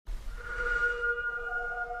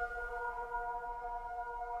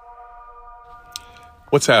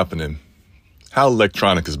What's happening? How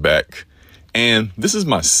Electronic is back. And this is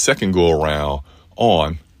my second go around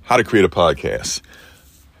on how to create a podcast.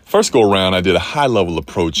 First go around, I did a high level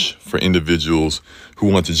approach for individuals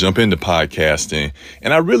who want to jump into podcasting.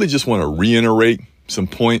 And I really just want to reiterate some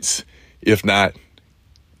points. If not,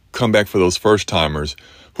 come back for those first timers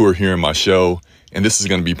who are hearing my show. And this is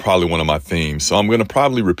going to be probably one of my themes. So I'm going to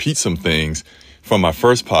probably repeat some things from my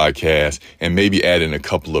first podcast and maybe add in a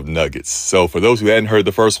couple of nuggets. So for those who hadn't heard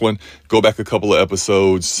the first one, go back a couple of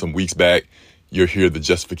episodes some weeks back. You'll hear the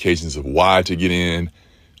justifications of why to get in.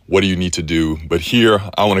 What do you need to do? But here,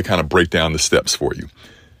 I want to kind of break down the steps for you.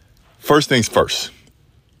 First things first,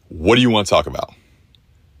 what do you want to talk about?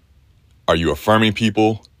 Are you affirming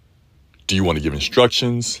people? Do you want to give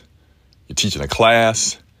instructions? You're teaching a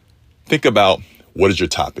class? Think about what is your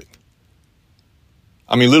topic?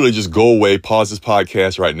 I mean, literally just go away, pause this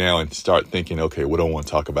podcast right now and start thinking, okay, what do I want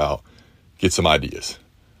to talk about? Get some ideas.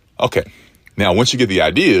 Okay. Now, once you get the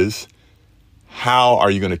ideas, how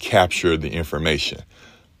are you going to capture the information?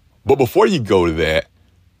 But before you go to that,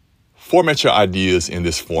 format your ideas in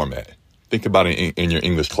this format. Think about it in your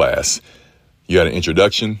English class. You got an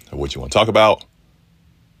introduction of what you want to talk about,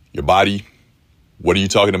 your body, what are you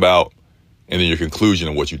talking about, and then your conclusion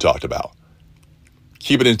of what you talked about.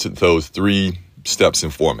 Keep it into those three steps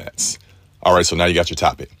and formats. All right, so now you got your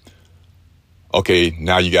topic. Okay,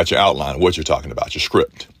 now you got your outline, what you're talking about, your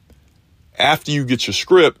script. After you get your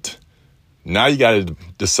script, now you got to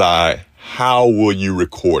decide how will you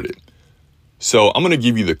record it. So I'm going to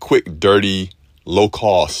give you the quick, dirty, low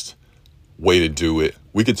cost way to do it.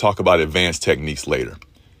 We could talk about advanced techniques later.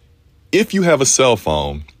 If you have a cell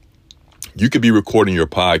phone, you could be recording your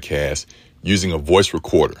podcast using a voice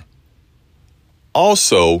recorder.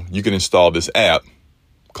 Also, you can install this app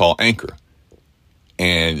called Anchor,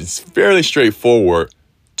 and it's fairly straightforward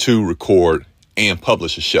to record and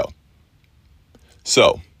publish a show.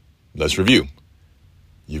 So let's review.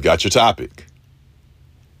 You've got your topic.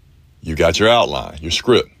 You got your outline, your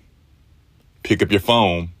script. Pick up your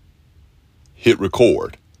phone, hit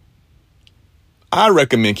record. I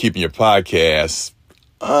recommend keeping your podcast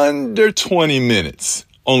under 20 minutes,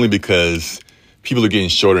 only because people are getting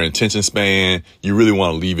shorter attention span. You really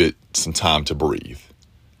want to leave it some time to breathe.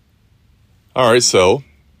 All right, so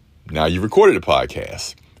now you've recorded a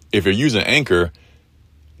podcast. If you're using Anchor,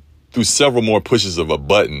 through several more pushes of a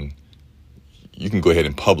button, you can go ahead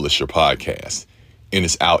and publish your podcast, and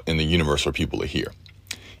it's out in the universe for people to hear.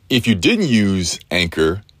 If you didn't use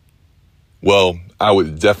Anchor, well, I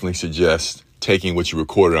would definitely suggest taking what you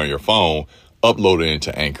recorded on your phone, uploading it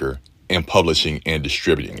into Anchor, and publishing and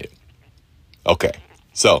distributing it. Okay,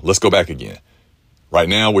 so let's go back again. Right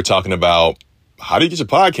now, we're talking about how do you get your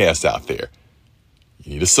podcast out there?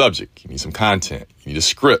 You need a subject. You need some content. You need a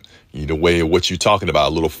script. You need a way of what you're talking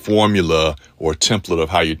about, a little formula or template of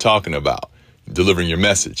how you're talking about delivering your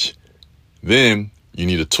message. Then you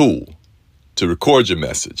need a tool to record your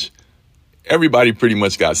message. Everybody pretty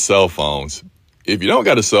much got cell phones. If you don't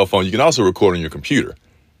got a cell phone, you can also record on your computer.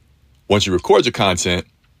 Once you record your content,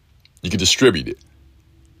 you can distribute it.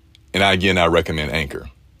 And I recommend Anchor.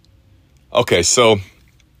 Okay, so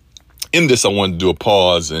in this, I wanted to do a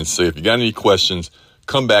pause and say, if you got any questions,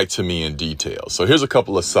 come back to me in detail. So here's a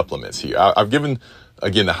couple of supplements here. I've given,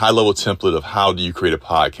 again, the high level template of how do you create a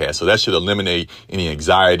podcast. So that should eliminate any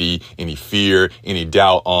anxiety, any fear, any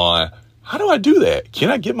doubt on how do I do that? Can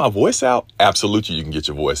I get my voice out? Absolutely, you can get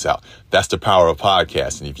your voice out. That's the power of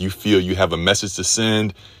podcasting. If you feel you have a message to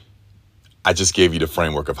send, I just gave you the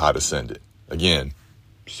framework of how to send it. Again,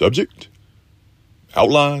 subject,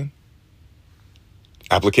 outline,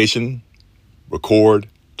 application, record,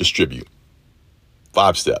 distribute.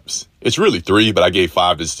 5 steps. It's really 3, but I gave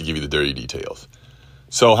 5 just to give you the dirty details.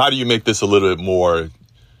 So how do you make this a little bit more,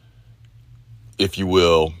 if you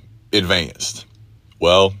will, advanced?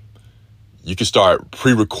 Well, you can start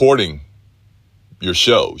pre-recording your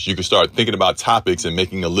shows. You can start thinking about topics and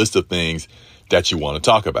making a list of things that you want to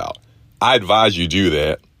talk about. I advise you do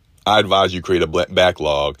that. I advise you create a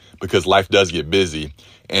backlog because life does get busy.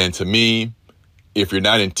 And to me, if you're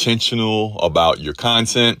not intentional about your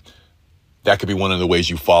content, that could be one of the ways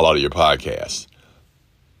you fall out of your podcast.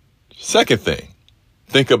 Second thing,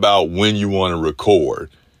 think about when you want to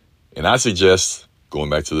record. And I suggest,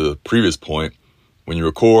 going back to the previous point, when you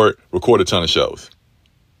record a ton of shows.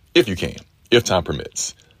 If you can, if time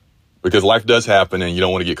permits. Because life does happen and you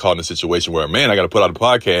don't want to get caught in a situation where, man, I got to put out a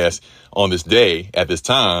podcast on this day at this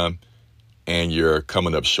time and you're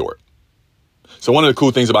coming up short. So one of the cool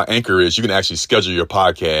things about Anchor is you can actually schedule your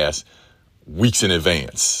podcast weeks in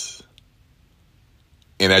advance.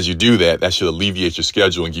 And as you do that, that should alleviate your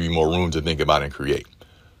schedule and give you more room to think about and create.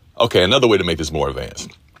 Okay, another way to make this more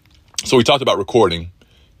advanced. So we talked about recording.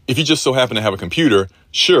 If you just so happen to have a computer,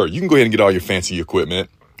 sure, you can go ahead and get all your fancy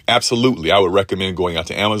equipment. Absolutely. I would recommend going out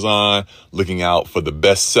to Amazon, looking out for the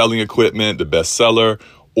best selling equipment, the best seller,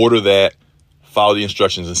 order that, follow the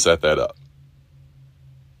instructions and set that up.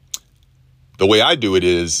 The way I do it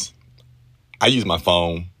is I use my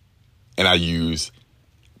phone and I use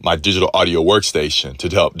my digital audio workstation to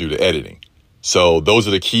help do the editing. So those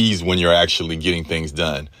are the keys when you're actually getting things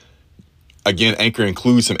done. Again, Anchor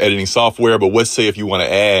includes some editing software, but let's say if you want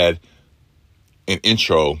to add an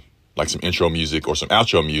intro, like some intro music or some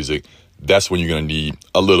outro music, that's when you're going to need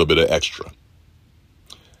a little bit of extra.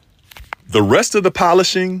 The rest of the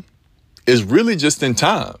polishing is really just in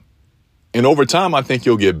time. And over time, I think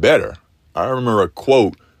you'll get better. I remember a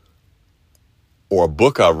quote or a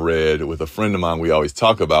book I've read with a friend of mine we always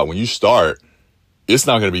talk about. When you start, it's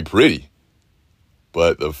not going to be pretty.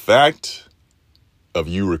 But the fact of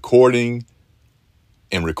you recording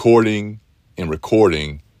and recording and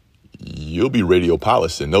recording, you'll be radio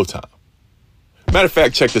polished in no time. Matter of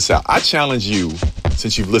fact, check this out. I challenge you,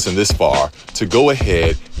 since you've listened this far, to go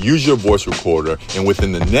ahead, use your voice recorder, and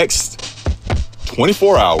within the next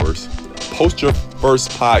 24 hours, post your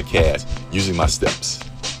first podcast using my steps,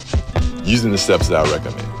 using the steps that I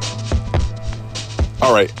recommend.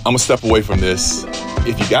 All right, I'm going to step away from this.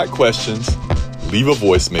 If you got questions, leave a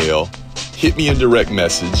voicemail, hit me in direct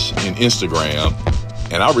message in Instagram,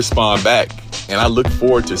 and I'll respond back. And I look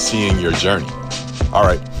forward to seeing your journey. All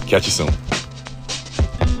right, catch you soon.